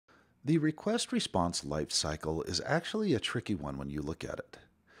The request response lifecycle is actually a tricky one when you look at it.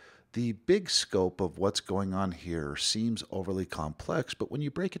 The big scope of what's going on here seems overly complex, but when you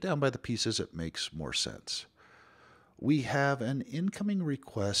break it down by the pieces, it makes more sense. We have an incoming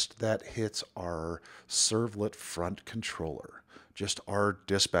request that hits our servlet front controller, just our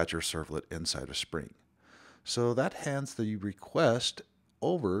dispatcher servlet inside of Spring. So that hands the request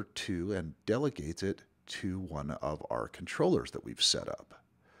over to and delegates it to one of our controllers that we've set up.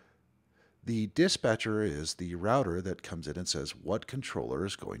 The dispatcher is the router that comes in and says what controller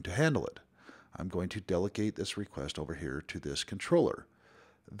is going to handle it. I'm going to delegate this request over here to this controller.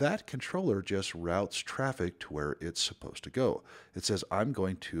 That controller just routes traffic to where it's supposed to go. It says, I'm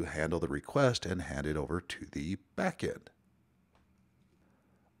going to handle the request and hand it over to the backend.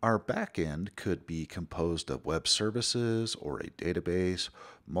 Our backend could be composed of web services or a database,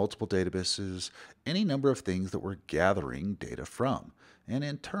 multiple databases, any number of things that we're gathering data from. And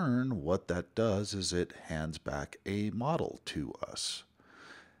in turn, what that does is it hands back a model to us.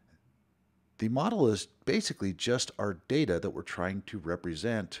 The model is basically just our data that we're trying to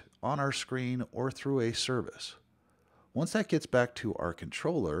represent on our screen or through a service. Once that gets back to our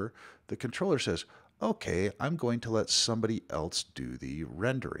controller, the controller says, okay, I'm going to let somebody else do the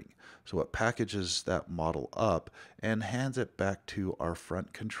rendering. So it packages that model up and hands it back to our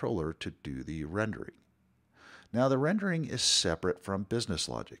front controller to do the rendering. Now the rendering is separate from business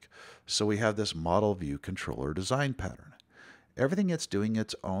logic, so we have this model view controller design pattern. Everything is doing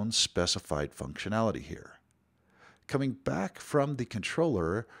its own specified functionality here. Coming back from the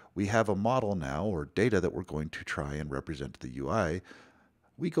controller, we have a model now or data that we're going to try and represent to the UI.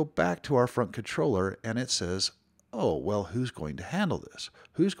 We go back to our front controller and it says, oh, well, who's going to handle this?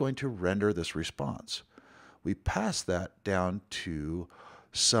 Who's going to render this response? We pass that down to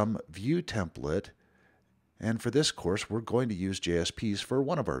some view template. And for this course, we're going to use JSPs for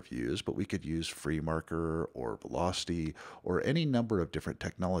one of our views, but we could use FreeMarker or Velocity or any number of different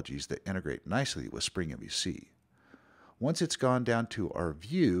technologies that integrate nicely with Spring MVC. Once it's gone down to our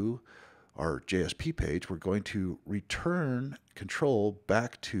view, our JSP page, we're going to return control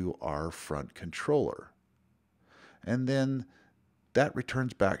back to our front controller. And then that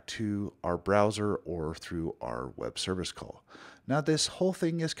returns back to our browser or through our web service call. Now this whole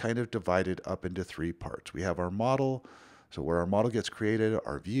thing is kind of divided up into three parts. We have our model, so where our model gets created,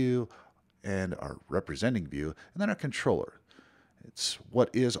 our view, and our representing view, and then our controller. It's what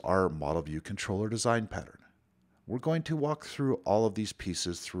is our model view controller design pattern. We're going to walk through all of these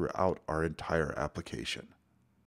pieces throughout our entire application.